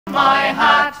My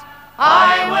hat,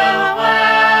 I will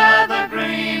wear the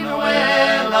green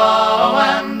willow,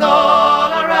 and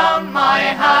all around my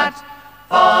hat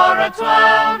for a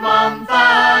 12-month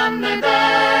and a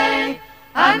day.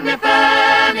 And if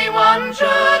anyone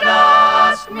should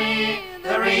ask me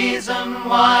the reason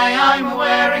why I'm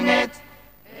wearing it,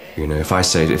 you know, if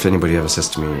anybody ever says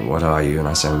to me, what are you? And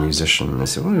I say, I'm a musician. And they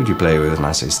say, what do you play with? And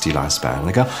I say, Steeleye band. And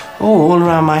they go, oh, all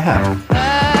around my hat.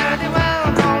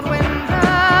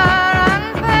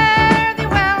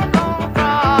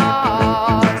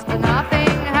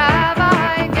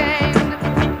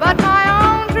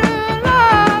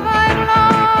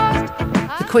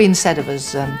 The Queen said of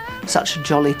us, such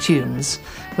jolly tunes,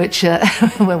 which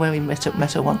when we met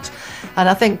her once. And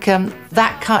I think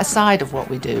that kind of side of what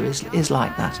we do is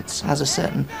like that. It has a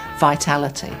certain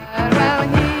vitality.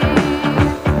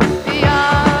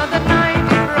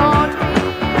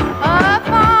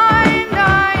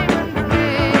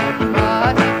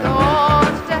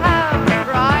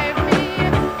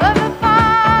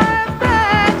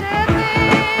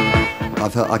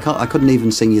 I couldn't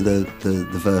even sing you the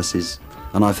verses,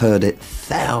 and I've heard it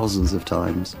thousands of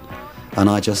times, and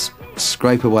I just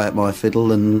scrape away at my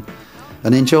fiddle and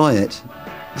enjoy it.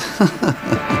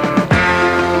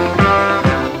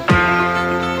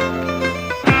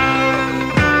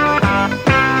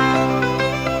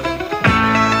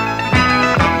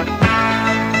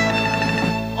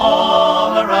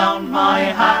 all around my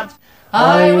hat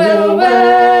I will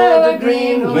wear the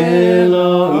green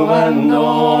willow, and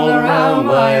all around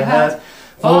my hat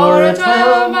for a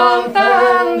 12-month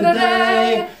and a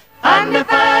day. And if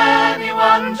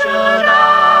anyone should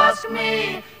ask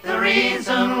me the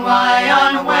reason why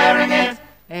I'm wearing it,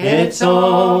 It's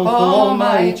all for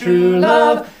my true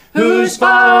love, who's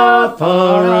far,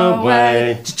 far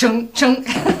away. Chunk, chunk.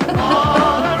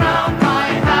 all around my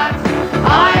hat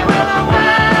I will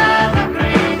wear the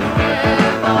green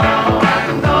willow,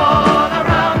 and all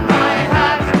around my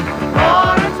hat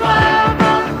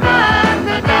for a 12-month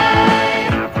and a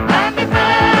day.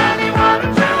 And if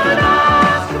anyone should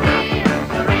ask me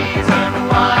the reason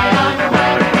why I'm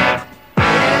wearing it,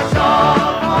 it's all for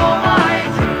my true love, who's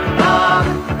far, far away.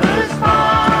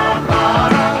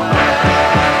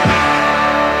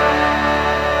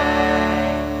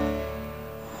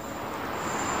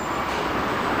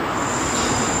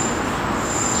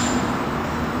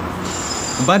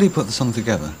 Maddie put the song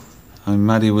together. I mean,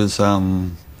 Maddie was,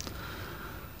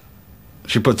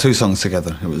 she put two songs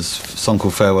together. It was a song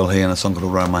called Farewell Here and a song called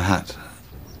Around My Hat.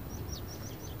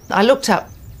 I looked up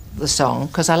the song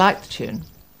because I liked the tune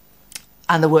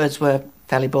and the words were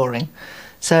fairly boring.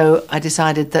 So I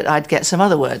decided that I'd get some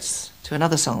other words to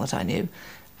another song that I knew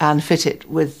and fit it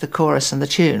with the chorus and the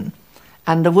tune.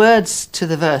 And the words to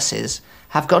the verses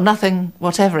have got nothing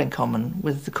whatever in common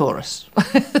with the chorus.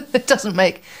 It doesn't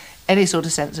make any sort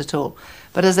of sense at all.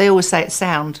 But as they always say, it's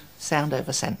sound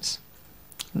over sense.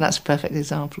 And that's a perfect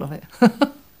example of it.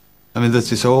 I mean,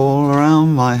 this is all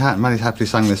around my hat. Maddie happily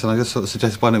sang this, and I just sort of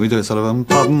suggested, why don't we do it sort of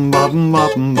bum bum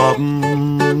bum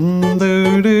bum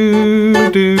do do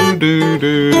do do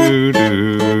do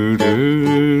do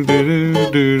do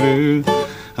do do,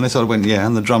 and they sort of went, yeah,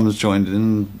 and the drummers joined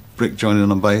in, Rick joined in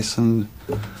on bass, and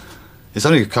it's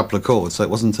only a couple of chords, so it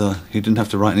wasn't you didn't have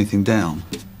to write anything down.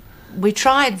 We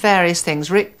tried various things.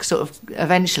 Rick sort of,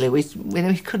 eventually, we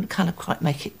couldn't kind of quite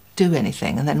make it do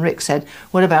anything. And then Rick said,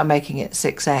 what about making it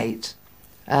 6/8?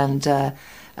 And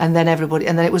then everybody,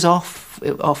 and then it was off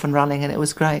and running, and it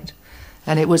was great.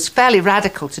 And it was fairly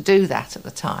radical to do that at the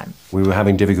time. We were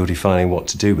having difficulty finding what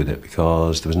to do with it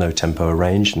because there was no tempo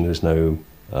arranged and there was no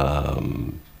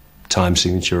time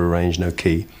signature arranged, no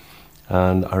key.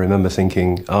 And I remember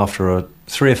thinking, after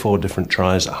 3 or 4 different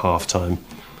tries at half-time,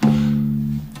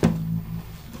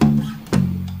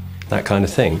 that kind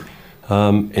of thing.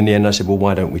 In the end, I said, well,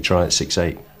 why don't we try it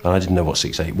 6/8? And I didn't know what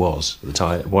 6/8 was at the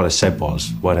time. What I said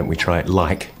was, why don't we try it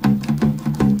like?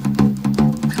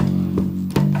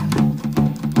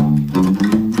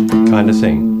 Kind of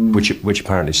thing, which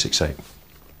apparently is 6/8.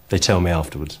 They tell me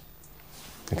afterwards.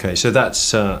 Okay, so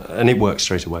that's, and it works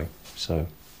straight away. So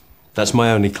that's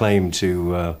my only claim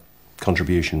to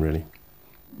contribution, really.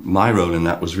 My role in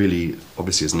that was really,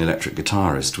 obviously as an electric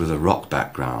guitarist with a rock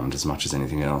background as much as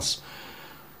anything else,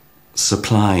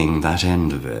 supplying that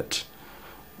end of it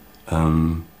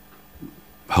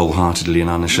wholeheartedly and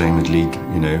unashamedly,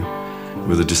 you know,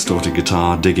 with a distorted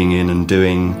guitar, digging in and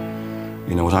doing,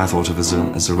 you know, what I thought of as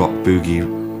a rock boogie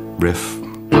riff.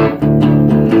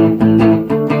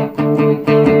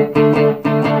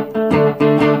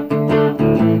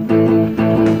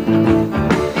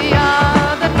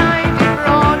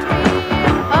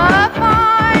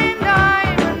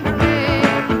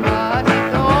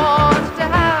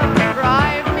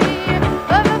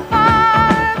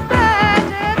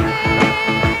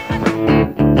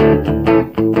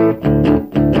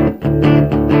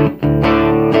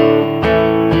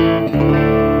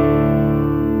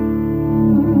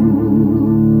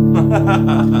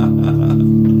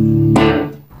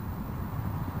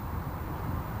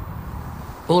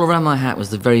 All Around My Hat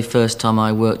was the very first time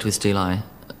I worked with Steeleye.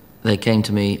 They came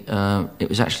to me, it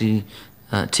was actually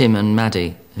Tim and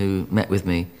Maddie who met with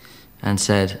me and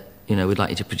said, you know, we'd like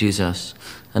you to produce us.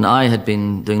 And I had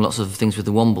been doing lots of things with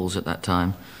the Wombles at that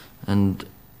time, and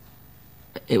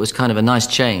it was kind of a nice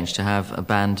change to have a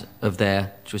band of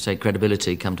their, shall we say,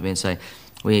 credibility come to me and say,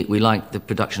 we like the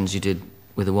productions you did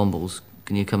with the Wombles,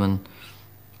 can you come and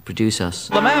produce us?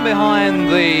 The man behind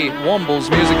the Wombles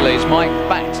musically is Mike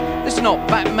Batt. This is not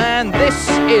Batman, this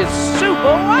is Super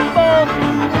Womble!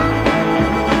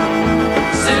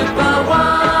 Super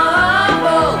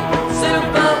Womble,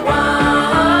 Super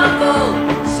Womble,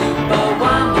 Super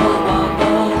Womble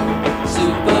Womble,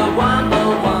 Super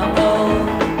Womble Womble.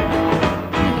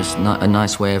 It was a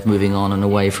nice way of moving on and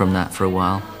away from that for a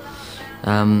while.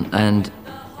 And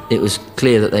it was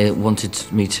clear that they wanted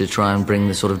me to try and bring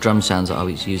the sort of drum sounds that I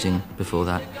was using before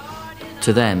that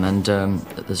to them, and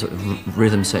the sort of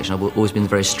rhythm section. I've always been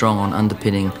very strong on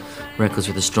underpinning records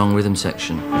with a strong rhythm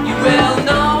section. You will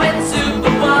know it's Super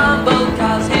Womble,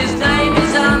 'cause his name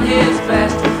is on his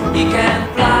vest. He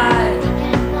can fly,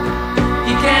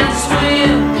 he can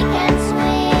swim,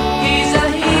 he's a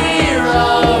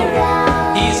hero,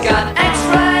 he's got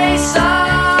X-ray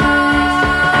sight.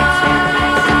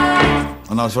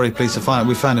 And I was very pleased to find it.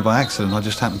 We found it by accident. I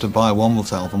just happened to buy a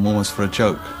Wombles album almost for a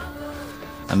joke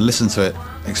and listened to it,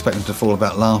 expecting to fall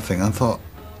about laughing. I thought,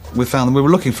 we found that we were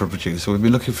looking for a producer. We've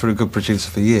been looking for a good producer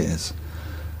for years.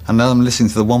 And now I'm listening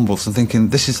to the Wombles and thinking,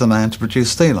 this is the man to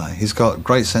produce Steeleye. He's got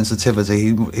great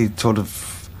sensitivity. He sort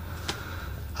of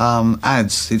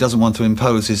adds. He doesn't want to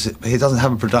impose. He doesn't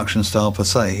have a production style per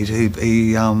se.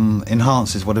 He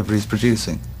enhances whatever he's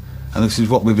producing. And this is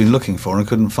what we've been looking for and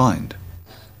couldn't find.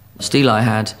 Steeleye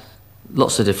had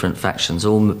lots of different factions,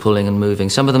 all pulling and moving,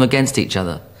 some of them against each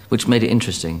other, which made it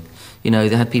interesting. You know,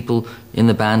 they had people in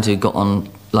the band who got on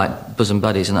like bosom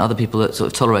buddies, and other people that sort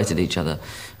of tolerated each other.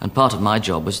 And part of my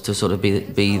job was to sort of be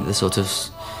the sort of,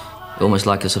 almost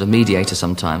like a sort of mediator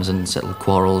sometimes, and settle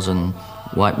quarrels and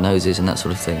wipe noses and that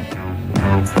sort of thing.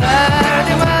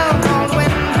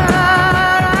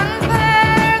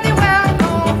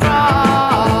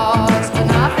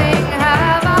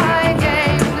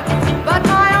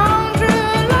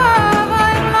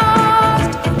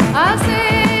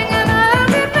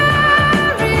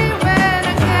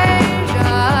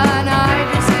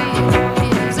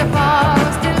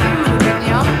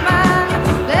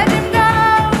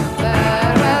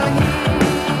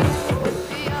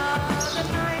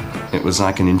 It was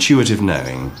like an intuitive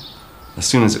knowing. As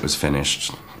soon as it was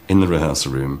finished, in the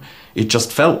rehearsal room, it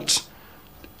just felt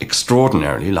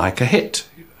extraordinarily like a hit.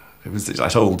 It was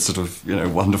that old sort of, you know,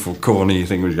 wonderful, corny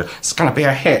thing where you go, it's going to be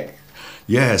a hit.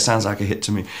 Yeah, it sounds like a hit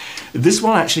to me. This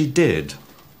one actually did.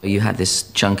 You had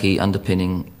this chunky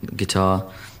underpinning guitar,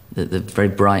 the very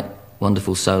bright,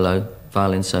 wonderful solo,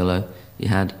 violin solo. You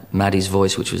had Maddie's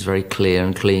voice, which was very clear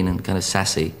and clean and kind of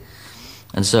sassy.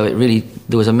 And so it really,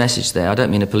 there was a message there. I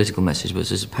don't mean a political message, but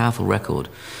it was a powerful record.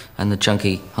 And the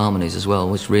chunky harmonies as well,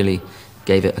 which really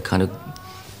gave it a kind of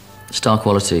star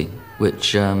quality,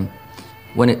 which,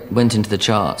 when it went into the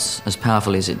charts, as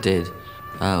powerfully as it did,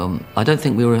 I don't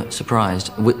think we were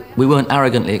surprised. We weren't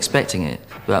arrogantly expecting it,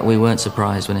 but we weren't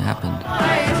surprised when it happened.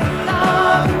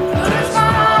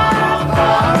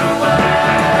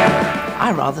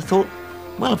 I rather thought,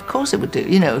 well, of course it would do.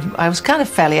 You know, I was kind of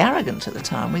fairly arrogant at the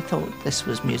time. We thought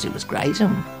music was great,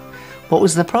 and what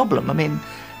was the problem? I mean,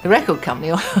 the record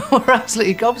company were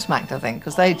absolutely gobsmacked, I think,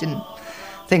 because they didn't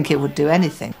think it would do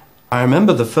anything. I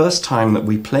remember the first time that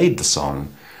we played the song,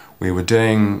 we were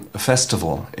doing a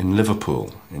festival in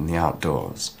Liverpool, in the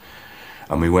outdoors.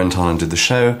 And we went on and did the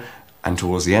show, and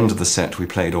towards the end of the set we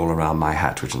played All Around My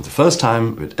Hat, which was the first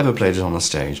time we'd ever played it on a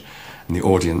stage, and the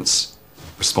audience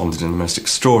responded in the most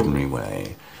extraordinary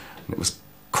way. And it was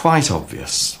quite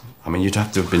obvious. I mean, you'd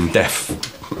have to have been deaf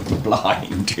and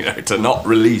blind, you know, to not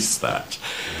release that.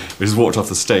 We just walked off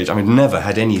the stage. I mean, never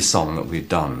had any song that we'd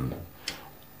done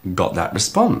got that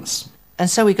response. And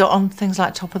so we got on things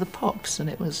like Top of the Pops, and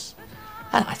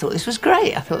I thought this was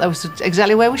great. I thought that was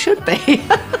exactly where we should be.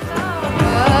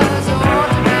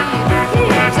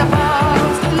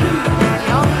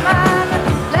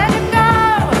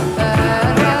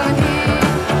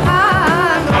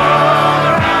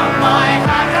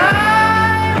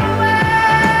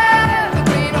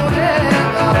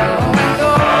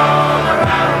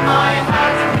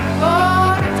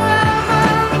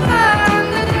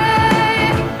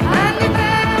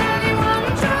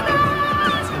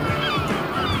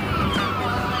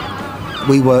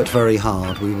 We worked very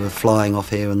hard. We were flying off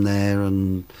here and there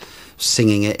and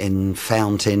singing it in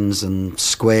fountains and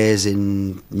squares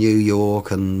in New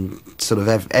York and sort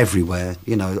of everywhere,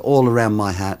 you know, all around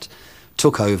my hat,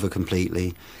 took over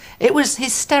completely. It was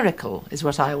hysterical, is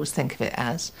what I always think of it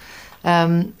as.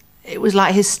 It was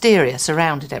like hysteria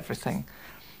surrounded everything,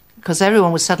 because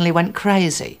everyone suddenly went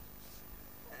crazy.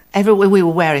 We were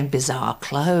wearing bizarre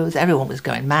clothes. Everyone was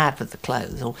going mad with the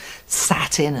clothes, all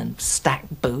satin and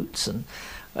stacked boots, and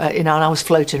you know, and I was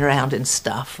floating around in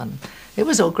stuff, and it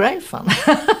was all great fun.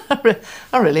 I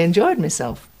really enjoyed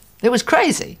myself. It was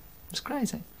crazy. It was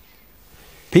crazy.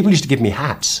 People used to give me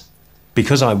hats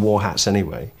because I wore hats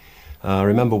anyway. I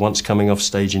remember once coming off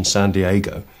stage in San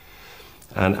Diego,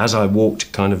 and as I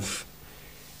walked kind of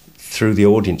through the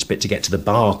audience bit to get to the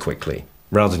bar quickly,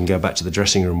 rather than go back to the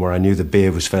dressing room where I knew the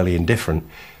beer was fairly indifferent,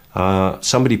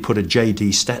 somebody put a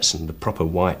J.D. Stetson, the proper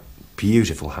white,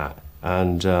 beautiful hat,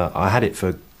 and I had it for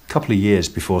a couple of years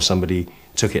before somebody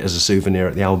took it as a souvenir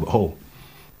at the Albert Hall.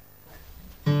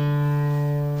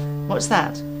 What's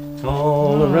that?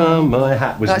 All around my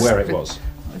hat was where it was.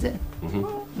 Was it?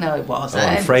 Mm-hmm. No, it wasn't. Oh,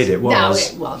 I'm afraid it was.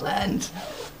 No, it wasn't.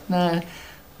 No.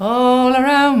 All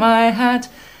around my hat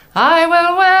I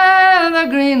will wear the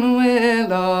green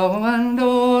willow, and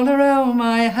all around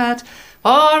my hat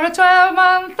for a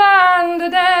 12-month and a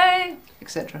day,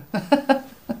 etc.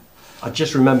 I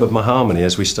just remembered my harmony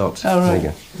as we stopped. Oh, right. There you go.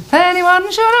 If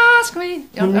anyone should ask me...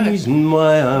 The reason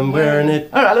why I'm wearing it...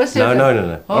 All right, let's do it.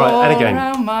 No. All right, and again.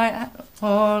 All around my hat,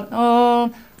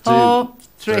 all,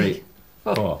 three,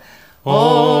 four.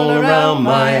 All around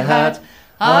my hat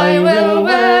I will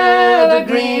wear the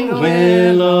green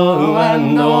willow,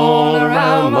 and all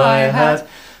around my hat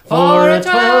for a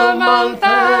 12-month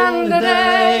and a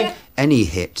day. Any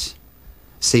hit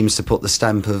seems to put the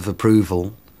stamp of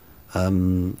approval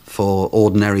for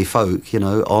ordinary folk, you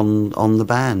know, on the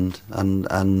band,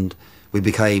 and we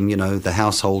became, you know, the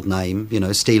household name, you know,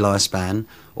 Steeleye Span,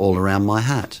 all around my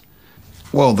hat.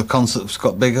 Well, the concerts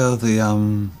got bigger.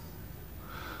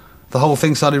 The whole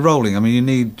thing started rolling. I mean,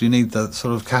 you need that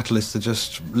sort of catalyst to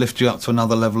just lift you up to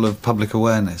another level of public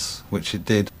awareness, which it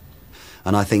did.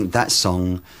 And I think that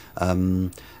song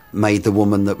made the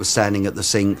woman that was standing at the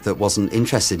sink that wasn't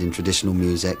interested in traditional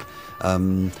music,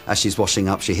 as she's washing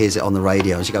up, she hears it on the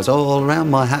radio and she goes, "Oh, all around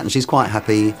my hat," and she's quite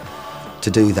happy to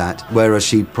do that, whereas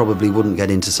she probably wouldn't get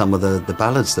into some of the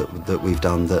ballads that we've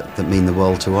done that mean the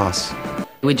world to us.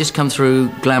 We'd just come through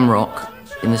glam rock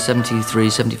in the 73,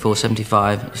 74,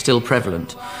 75, still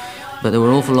prevalent, but there were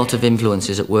an awful lot of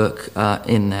influences at work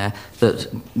in there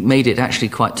that made it actually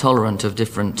quite tolerant of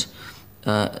different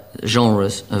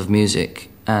genres of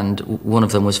music, and one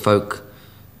of them was folk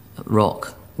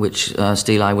rock, which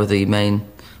Steeleye were the main,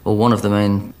 or one of the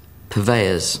main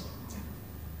purveyors.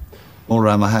 All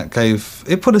Around My Hat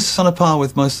put us on a par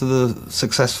with most of the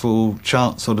successful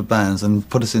chart sort of bands and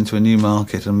put us into a new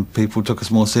market, and people took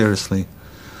us more seriously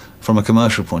from a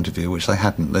commercial point of view, which they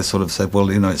hadn't. They sort of said,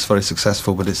 well, you know, it's very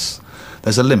successful, but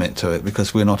there's a limit to it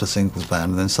because we're not a singles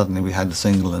band. And then suddenly we had a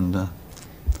single, and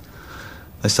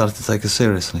they started to take us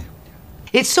seriously.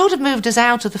 It sort of moved us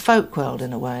out of the folk world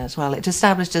in a way as well. It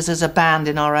established us as a band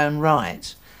in our own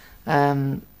right,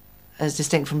 as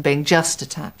distinct from being just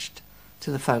attached to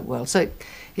the folk world. So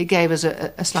it gave us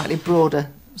a slightly broader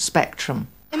spectrum.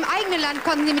 Im eigenen Land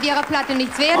konnten sie mit ihrer Platte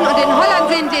nichts werden, und in Holland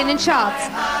sind sie in den Charts.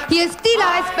 Hier ist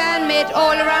Steeleye Span mit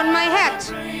All Around My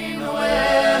Hat.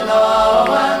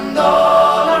 Willow and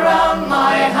all around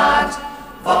my hat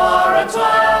for a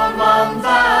 12-month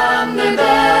and a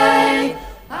day.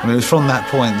 I mean, it was from that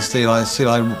point that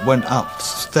Steeleye went up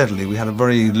steadily. We had a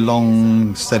very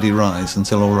long, steady rise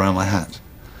until All Around My Hat.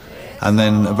 And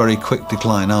then a very quick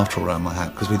decline after All Around My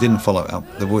Hat, because we didn't follow it up.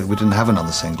 We didn't have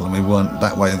another single, and we weren't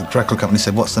that way. The record company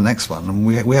said, "What's the next one?" And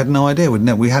we had no idea.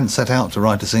 We hadn't set out to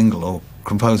write a single or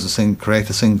create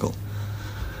a single.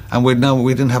 And we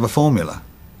didn't have a formula.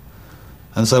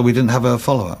 And so we didn't have a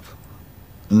follow-up.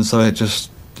 And so it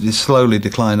slowly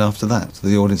declined after that.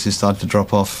 The audiences started to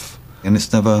drop off, and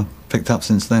it's never picked up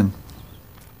since then.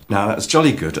 Now, that was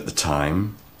jolly good at the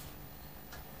time.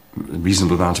 A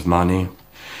reasonable amount of money.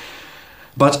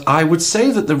 But I would say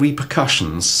that the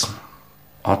repercussions,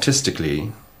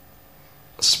 artistically,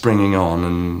 springing on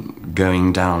and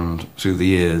going down through the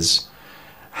years,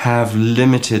 have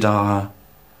limited our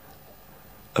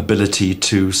ability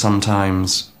to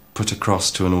sometimes put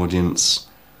across to an audience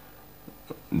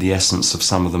the essence of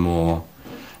some of the more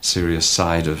serious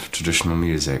side of traditional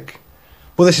music.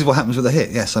 Well, this is what happens with a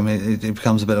hit, yes. I mean, it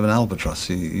becomes a bit of an albatross.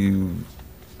 You're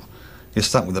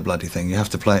stuck with the bloody thing. You have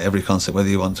to play it every concert whether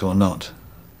you want to or not.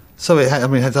 So it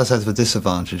does have a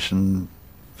disadvantage,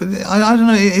 but I don't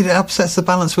know, it upsets the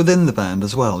balance within the band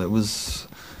as well.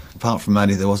 apart from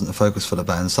Maddie, there wasn't a focus for the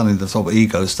band. Suddenly the sort of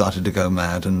ego started to go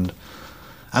mad, and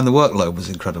the workload was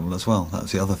incredible as well. That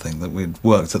was the other thing, that we'd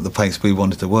worked at the pace we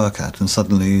wanted to work at, and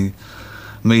suddenly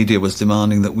media was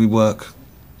demanding that we work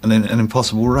at an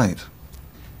impossible rate.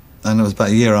 And it was about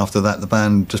a year after that the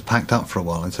band just packed up for a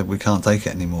while and said, we can't take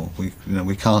it anymore.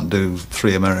 We can't do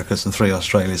 3 Americas and 3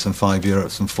 Australias and 5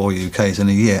 Europes and 4 UKs in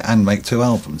a year and make 2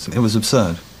 albums. It was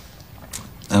absurd.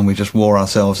 And we just wore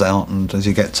ourselves out, and as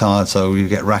you get tired, so you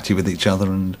get ratty with each other,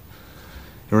 and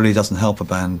it really doesn't help a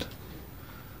band.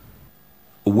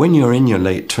 When you're in your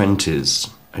late 20s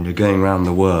and you're going around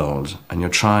the world and you're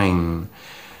trying,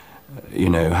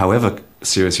 however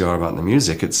serious you are about the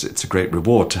music, it's a great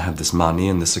reward to have this money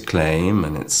and this acclaim,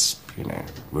 and it's,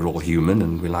 we're all human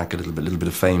and we like a little bit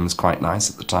of fame is quite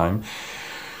nice at the time.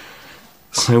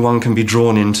 So one can be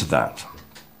drawn into that,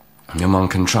 and one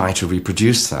can try to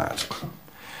reproduce that.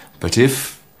 But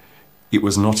if it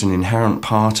was not an inherent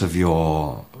part of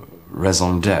your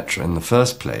raison d'etre in the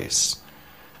first place,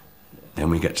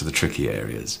 then we get to the tricky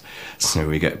areas. So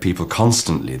we get people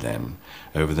constantly then,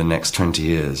 over the next 20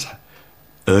 years,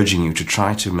 urging you to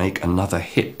try to make another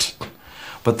hit.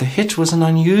 But the hit was an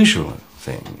unusual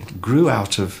thing. It grew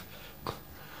out of...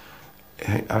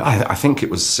 I think it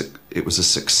was a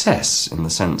success in the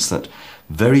sense that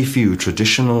very few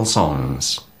traditional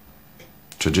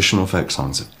folk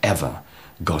songs have ever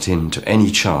got into any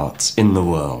charts in the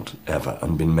world, ever,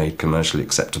 and been made commercially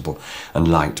acceptable and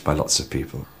liked by lots of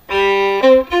people.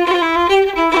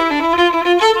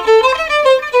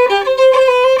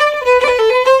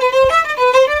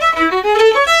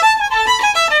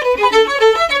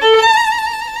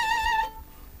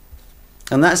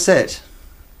 And that's it.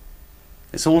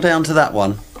 It's all down to that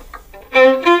one.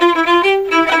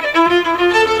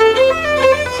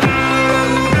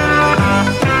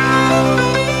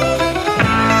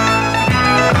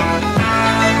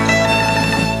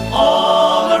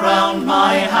 All around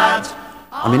my hat.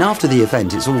 I mean, after the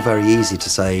event, it's all very easy to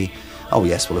say, oh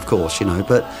yes, well of course,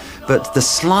 but the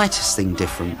slightest thing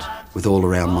different with All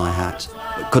Around My Hat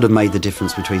could have made the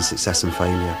difference between success and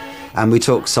failure. And we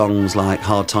took songs like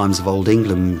Hard Times of Old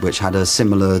England, which had a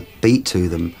similar beat to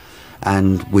them,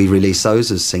 and we released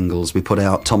those as singles. We put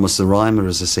out Thomas the Rhymer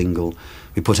as a single.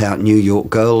 We put out New York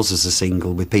Girls as a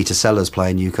single with Peter Sellers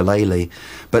playing ukulele.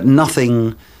 But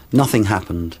nothing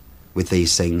happened with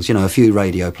these things. A few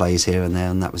radio plays here and there,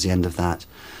 and that was the end of that.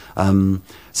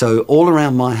 So All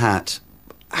Around My Hat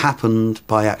happened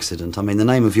by accident. I mean, the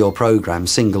name of your programme,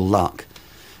 Single Luck,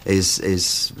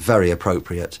 is very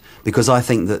appropriate, because I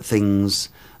think that things,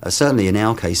 certainly in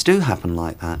our case, do happen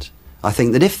like that. I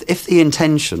think that if the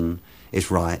intention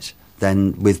is right,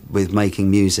 then with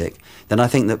making music, then I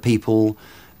think that people,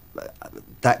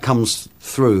 that comes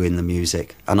through in the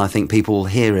music, and I think people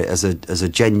hear it as a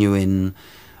genuine,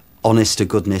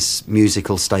 honest-to-goodness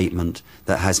musical statement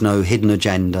that has no hidden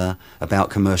agenda about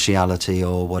commerciality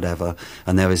or whatever,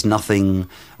 and there is nothing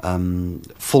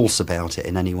false about it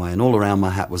in any way. And All Around My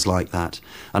Hat was like that.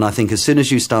 And I think as soon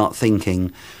as you start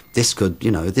thinking, this could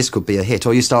be a hit,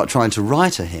 or you start trying to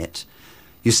write a hit,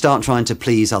 you start trying to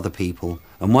please other people.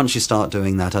 And once you start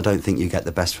doing that, I don't think you get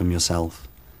the best from yourself.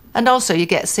 And also you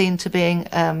get seen to being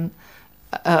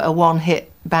a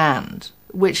one-hit band,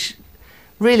 which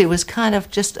really was kind of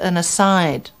just an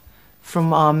aside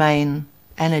from our main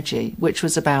energy, which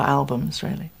was about albums,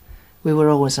 really. We were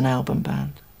always an album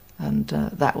band, and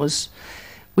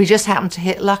we just happened to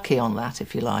hit lucky on that,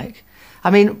 if you like. I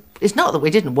mean, it's not that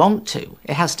we didn't want to,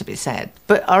 it has to be said,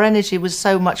 but our energy was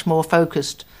so much more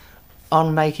focused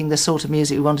on making the sort of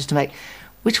music we wanted to make,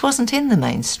 which wasn't in the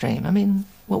mainstream. I mean,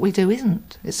 what we do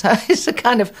isn't. It's a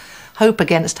kind of hope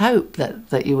against hope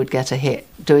that you would get a hit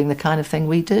doing the kind of thing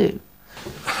we do.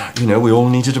 We all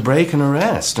needed a break and a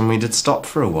rest, and we did stop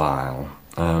for a while.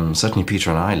 Certainly Peter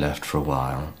and I left for a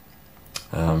while,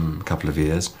 a couple of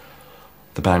years.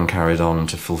 The band carried on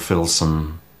to fulfill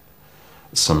some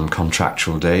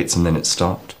contractual dates, and then it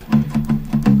stopped.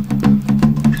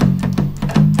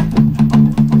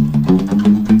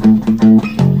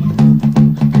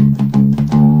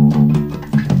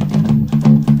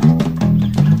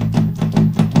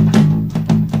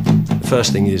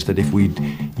 First thing is that if we'd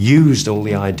used all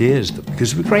the ideas,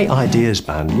 because we're a great ideas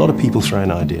band, a lot of people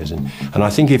throwing ideas in, and I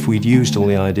think if we'd used all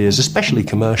the ideas, especially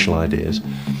commercial ideas,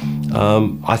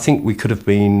 I think we could have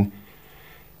been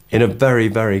in a very,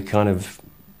 very kind of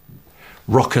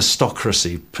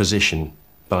rockistocracy position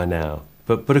by now.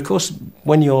 But of course,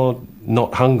 when you're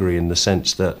not hungry in the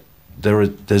sense that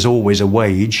there's always a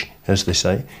wage, as they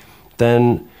say,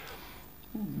 then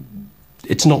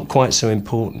it's not quite so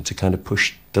important to kind of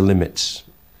push the limits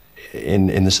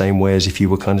in the same way as if you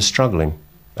were kind of struggling.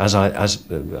 as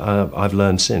I've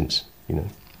learned since, you know.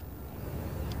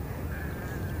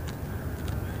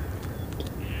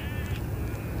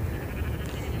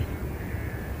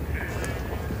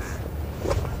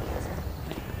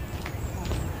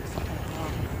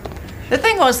 The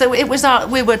thing was that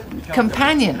we were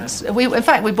companions. In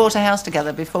fact, we bought a house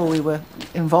together before we were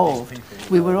involved.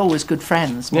 We were always good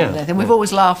friends more than anything. We've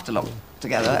always laughed a lot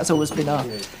together. That's always been our...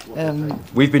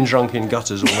 We've been drunk in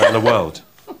gutters all around the world,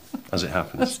 as it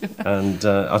happens. And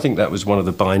I think that was one of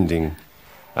the binding...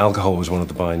 Alcohol was one of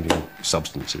the binding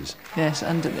substances. Yes,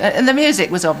 and the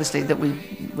music was obviously that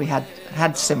we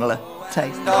had similar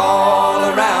tastes. All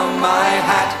around my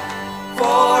hat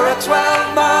for a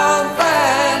 12-month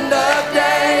and a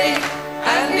day.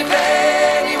 And if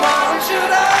anyone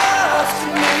should ask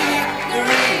me the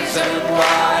reason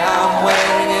why I'm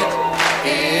wearing it,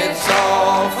 it's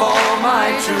all for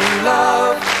my true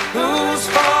love, who's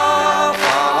far,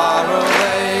 far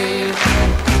away.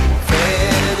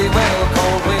 Fare thee well,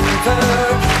 cold winter,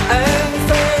 and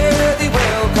fare thee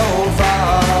well, cold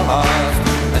frost,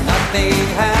 and nothing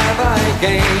have I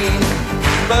gained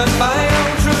but my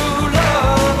own true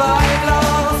love I've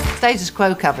lost. Status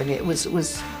Quo covering it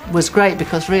was great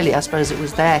because really I suppose it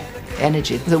was their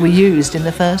energy that we used in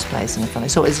the first place, and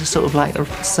so it's sort of like a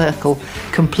circle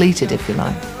completed, if you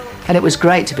like. And it was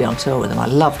great to be on tour with them. I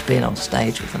loved being on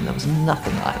stage with them. There was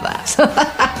nothing like that.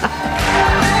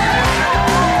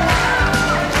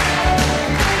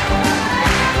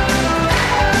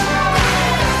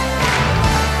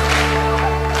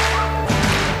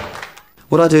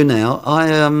 What I do now,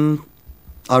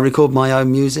 I record my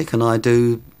own music and I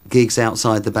do gigs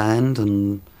outside the band,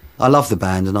 and I love the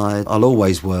band, and I'll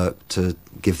always work to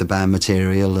give the band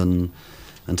material and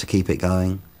to keep it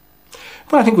going.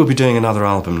 Well, I think we'll be doing another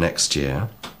album next year,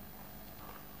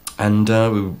 and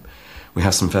we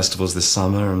have some festivals this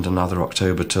summer and another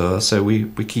October tour, so we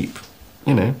keep,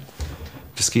 you know,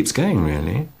 just keeps going,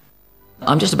 really.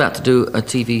 I'm just about to do a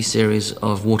TV series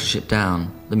of Watership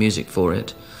Down, the music for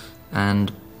it,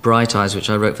 and Bright Eyes, which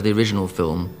I wrote for the original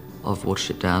film of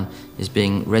Watership Down, is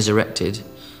being resurrected,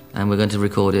 and we're going to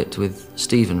record it with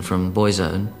Stephen from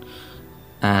Boyzone,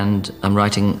 and I'm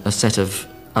writing a set of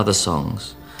other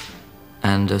songs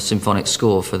and a symphonic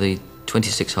score for the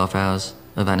 26 half hours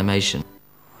of animation.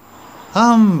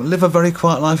 Live a very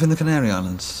quiet life in the Canary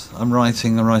Islands. I'm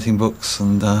writing books,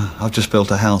 and I've just built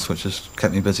a house which has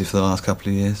kept me busy for the last couple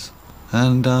of years.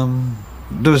 And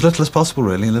do as little as possible,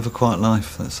 really, live a quiet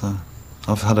life. That's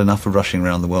I've had enough of rushing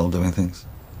around the world doing things.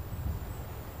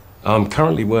 I'm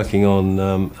currently working on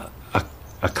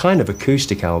a kind of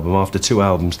acoustic album after 2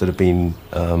 albums that have been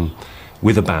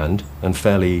with a band and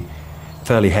fairly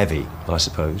heavy, I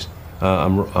suppose.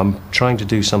 I'm trying to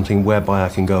do something whereby I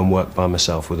can go and work by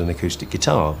myself with an acoustic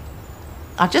guitar.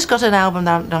 I've just got an album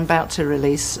that I'm about to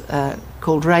release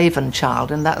called Raven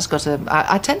Child, and that's got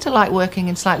I tend to like working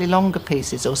in slightly longer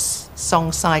pieces or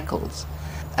song cycles,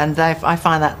 and I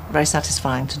find that very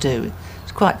satisfying to do.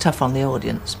 It's quite tough on the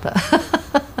audience, but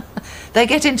they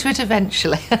get into it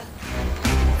eventually. Fare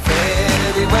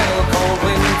thee well, cold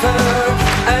winter,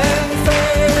 and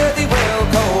fare thee well,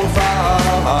 cold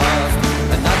frost,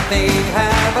 and nothing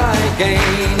have I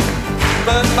gained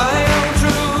but my